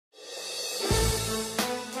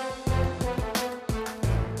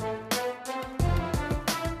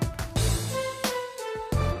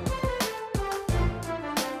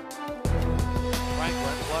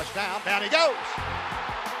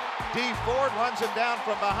Key Ford runs him down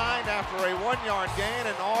from behind after a 1-yard gain,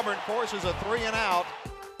 and Auburn forces a 3 and out.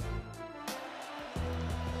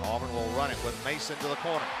 Auburn will run it with Mason to the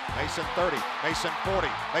corner. Mason 30, Mason 40,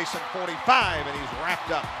 Mason 45, and he's wrapped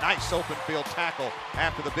up. Nice open field tackle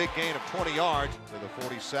after the big gain of 20 yards to the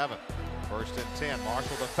 47. First and 10.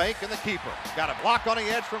 Marshall the fake and the keeper. Got a block on the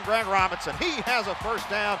edge from Greg Robinson. He has a first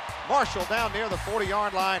down. Marshall down near the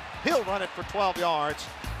 40-yard line. He'll run it for 12 yards.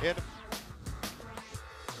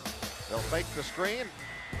 They'll fake the screen.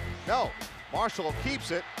 No. Marshall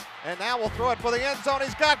keeps it, and now we'll throw it for the end zone.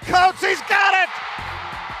 He's got Coates. He's got it!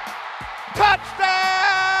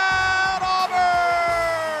 Touchdown,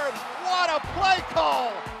 Auburn! What a play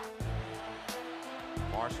call!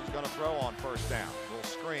 Marshall's going to throw on first down. Little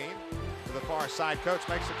screen to the far side. Coates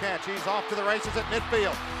makes the catch. He's off to the races at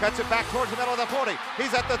midfield. Cuts it back towards the middle of the 40.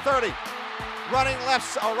 He's at the 30. Running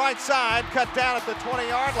right side. Cut down at the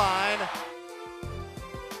 20-yard line.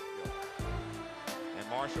 And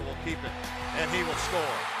Marshall will keep it. And he will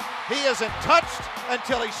score. He isn't touched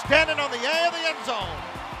until he's standing on the A of the end zone.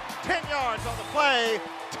 10 yards on the play.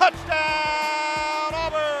 Touchdown,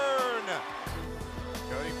 Auburn!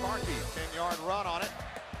 Cody Parkey, 10-yard run on it.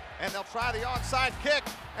 And they'll try the onside kick.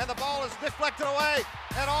 And the ball is deflected away.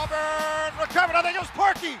 And Auburn recovered. I think it was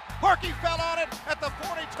Parkey. Parkey fell on it at the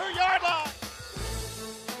 42-yard line.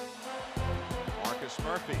 Marcus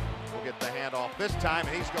Murphy will get the handoff this time,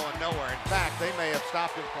 and he's going nowhere. In fact, they may have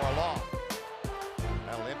stopped him for a loss.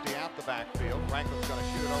 That'll empty out the backfield. Franklin's going to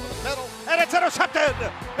shoot it over the middle, and it's intercepted!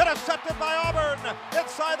 Intercepted by Auburn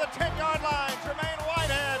inside the 10-yard line. Jermaine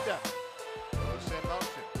Whitehead goes in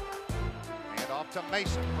motion. Hand off to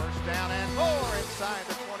Mason. First down and more inside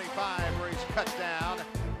the 25 where he's cut down.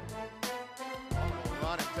 Auburn will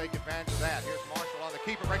run and take advantage of that. Here's Marshall on the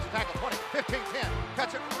keeper. Breaks the tackle. 20, 15, 10.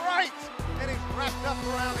 Cuts it right, and he's wrapped up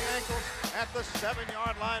around the ankles at the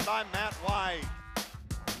 7-yard line by Matt White.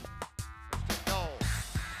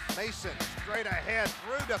 Mason straight ahead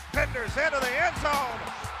through defenders into the end zone.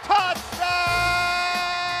 Touchdown,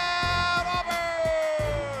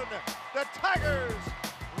 Auburn! The Tigers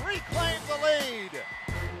reclaim the lead.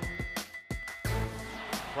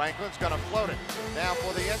 Franklin's going to float it down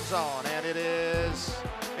for the end zone, and it is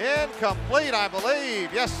incomplete, I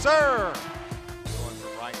believe. Yes, sir. Going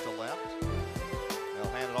from right to left.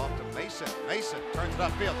 They'll hand it off to Mason. Mason turns it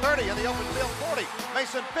upfield. 30 in the open field. 40.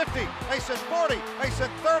 Mason 50. Mason 40. Mason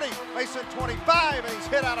 30. Mason 25. And he's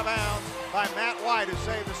hit out of bounds by Matt White, who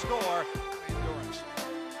saved the score. Endurance.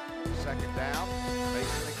 Second down.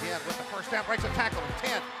 Mason again with the first down. Breaks a tackle.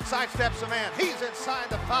 10. Sidesteps a man. He's inside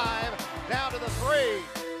the 5. Down to the 3.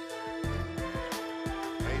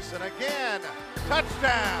 Mason again.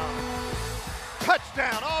 Touchdown.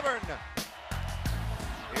 Touchdown, Auburn.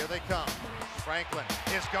 Here they come. Franklin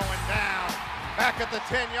is going down, back at the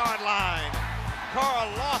 10-yard line. Carl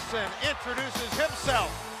Lawson introduces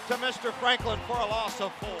himself to Mr. Franklin for a loss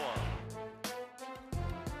of 4.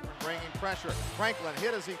 Bringing pressure. Franklin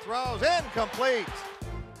hit as he throws. Incomplete.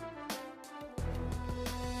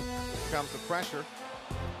 Here comes the pressure.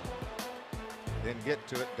 Didn't get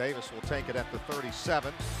to it. Davis will take it at the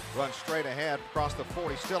 37. Runs straight ahead across the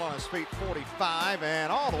 40. Still on his feet. 45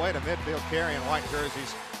 and all the way to midfield carrying white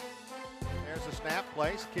jerseys. There's the snap,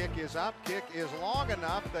 place, kick is up, kick is long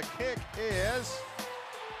enough, the kick is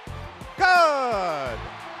good!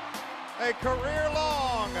 A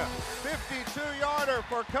career-long 52-yarder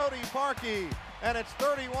for Cody Parkey, and it's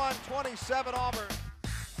 31-27 Auburn.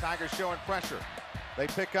 Tigers showing pressure. They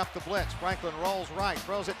pick up the blitz. Franklin rolls right,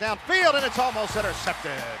 throws it downfield, and it's almost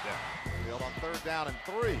intercepted. Field on 3rd down and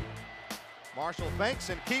 3. Marshall fakes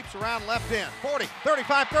and keeps around left end. 40,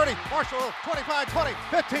 35, 30. Marshall 25, 20,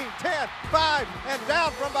 15, 10, 5, and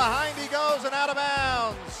down from behind he goes and out of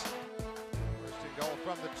bounds. First and goal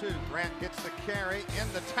from the 2. Grant gets the carry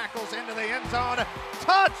in the tackles into the end zone.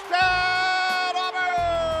 Touchdown,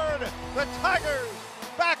 Auburn! The Tigers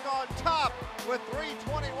back on top with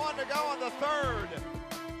 3:21 to go in the 3rd.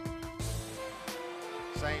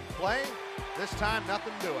 Same play, this time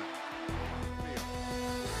nothing doing.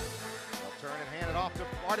 Turn and hand it off to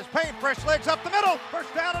Artis Payne. Fresh legs up the middle.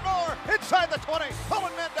 First down and more. Inside the 20.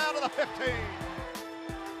 Pulling men down to the 15.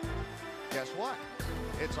 Guess what?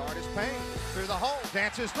 It's Artis Payne. Through the hole.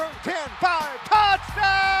 Dances through. 10, 5.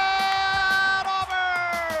 Touchdown,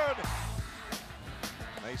 Auburn!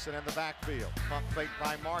 Mason in the backfield. Pump fake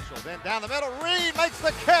by Marshall. Then down the middle. Reed makes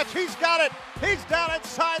the catch. He's got it. He's down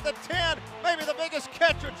inside the 10. Maybe the biggest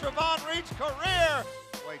catch of Trevon Reed's career.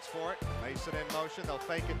 Waits for it. Mason in motion. They'll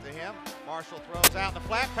fake it to him. Marshall throws out the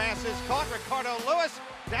flat. Pass is caught. Ricardo Lewis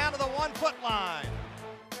down to the 1-foot line.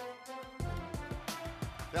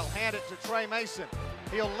 They'll hand it to Trey Mason.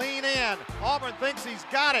 He'll lean in. Auburn thinks he's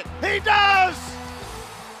got it. He does!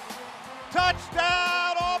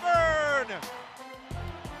 Touchdown, Auburn!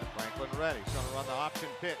 Franklin ready. He's going to run the option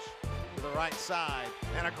pitch to the right side.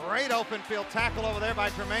 And a great open field tackle over there by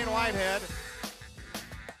Jermaine Whitehead.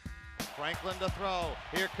 Franklin to throw.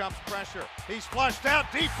 Here comes pressure. He's flushed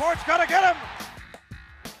out. Deep Port's going to get him.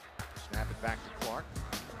 Snap it back to Clark.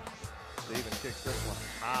 Steven kicks this one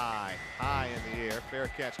high in the air. Fair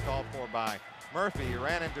catch called for by Murphy. He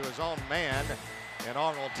ran into his own man, and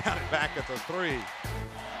Auburn will down it back at the 3.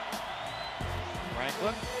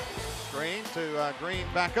 Franklin, screen to Green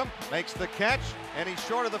Beckham, makes the catch, and he's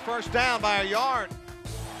short of the first down by a yard.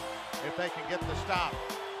 If they can get the stop.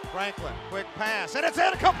 Franklin, quick pass, and it's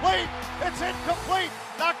incomplete! It's incomplete!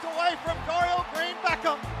 Knocked away from Dario Green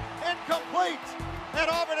Beckham. Incomplete! And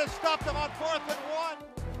Auburn has stopped him on 4th and 1.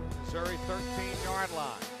 Missouri 13-yard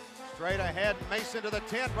line. Straight ahead, Mason to the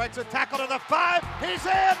 10, breaks a tackle to the 5. He's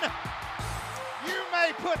in! You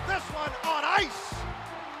may put this one on ice.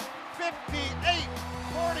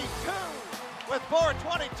 58-42 with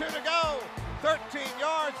 4:22 to go. 13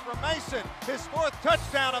 yards from Mason, his 4th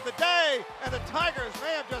touchdown of the day, and the Tigers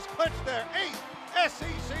may have just clinched their 8th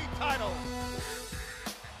SEC title.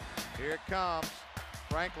 Here it comes.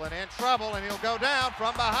 Franklin in trouble, and he'll go down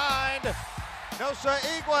from behind. Nosa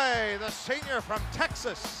Igwe, the senior from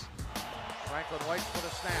Texas. Franklin waits for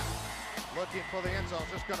the snap. Looking for the end zone,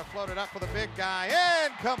 just going to float it up for the big guy.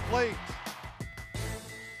 Incomplete.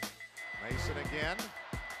 Mason again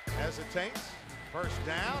hesitates. First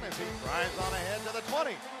down as he drives on ahead to the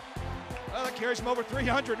 20. Well, that carries him over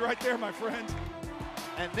 300 right there, my friend.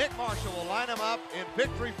 And Nick Marshall will line him up in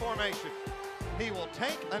victory formation. He will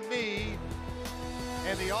take a knee,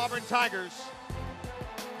 and the Auburn Tigers,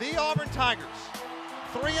 3-9,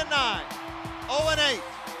 0-8,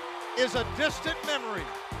 is a distant memory.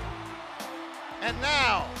 And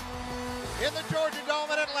now, in the Georgia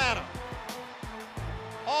Dome in Atlanta,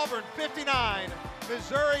 Auburn 59,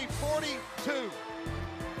 Missouri 42.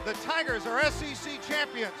 The Tigers are SEC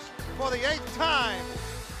champions for the 8th time,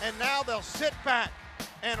 and now they'll sit back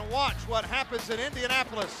and watch what happens in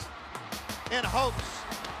Indianapolis in hopes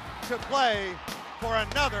to play for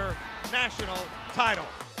another national title.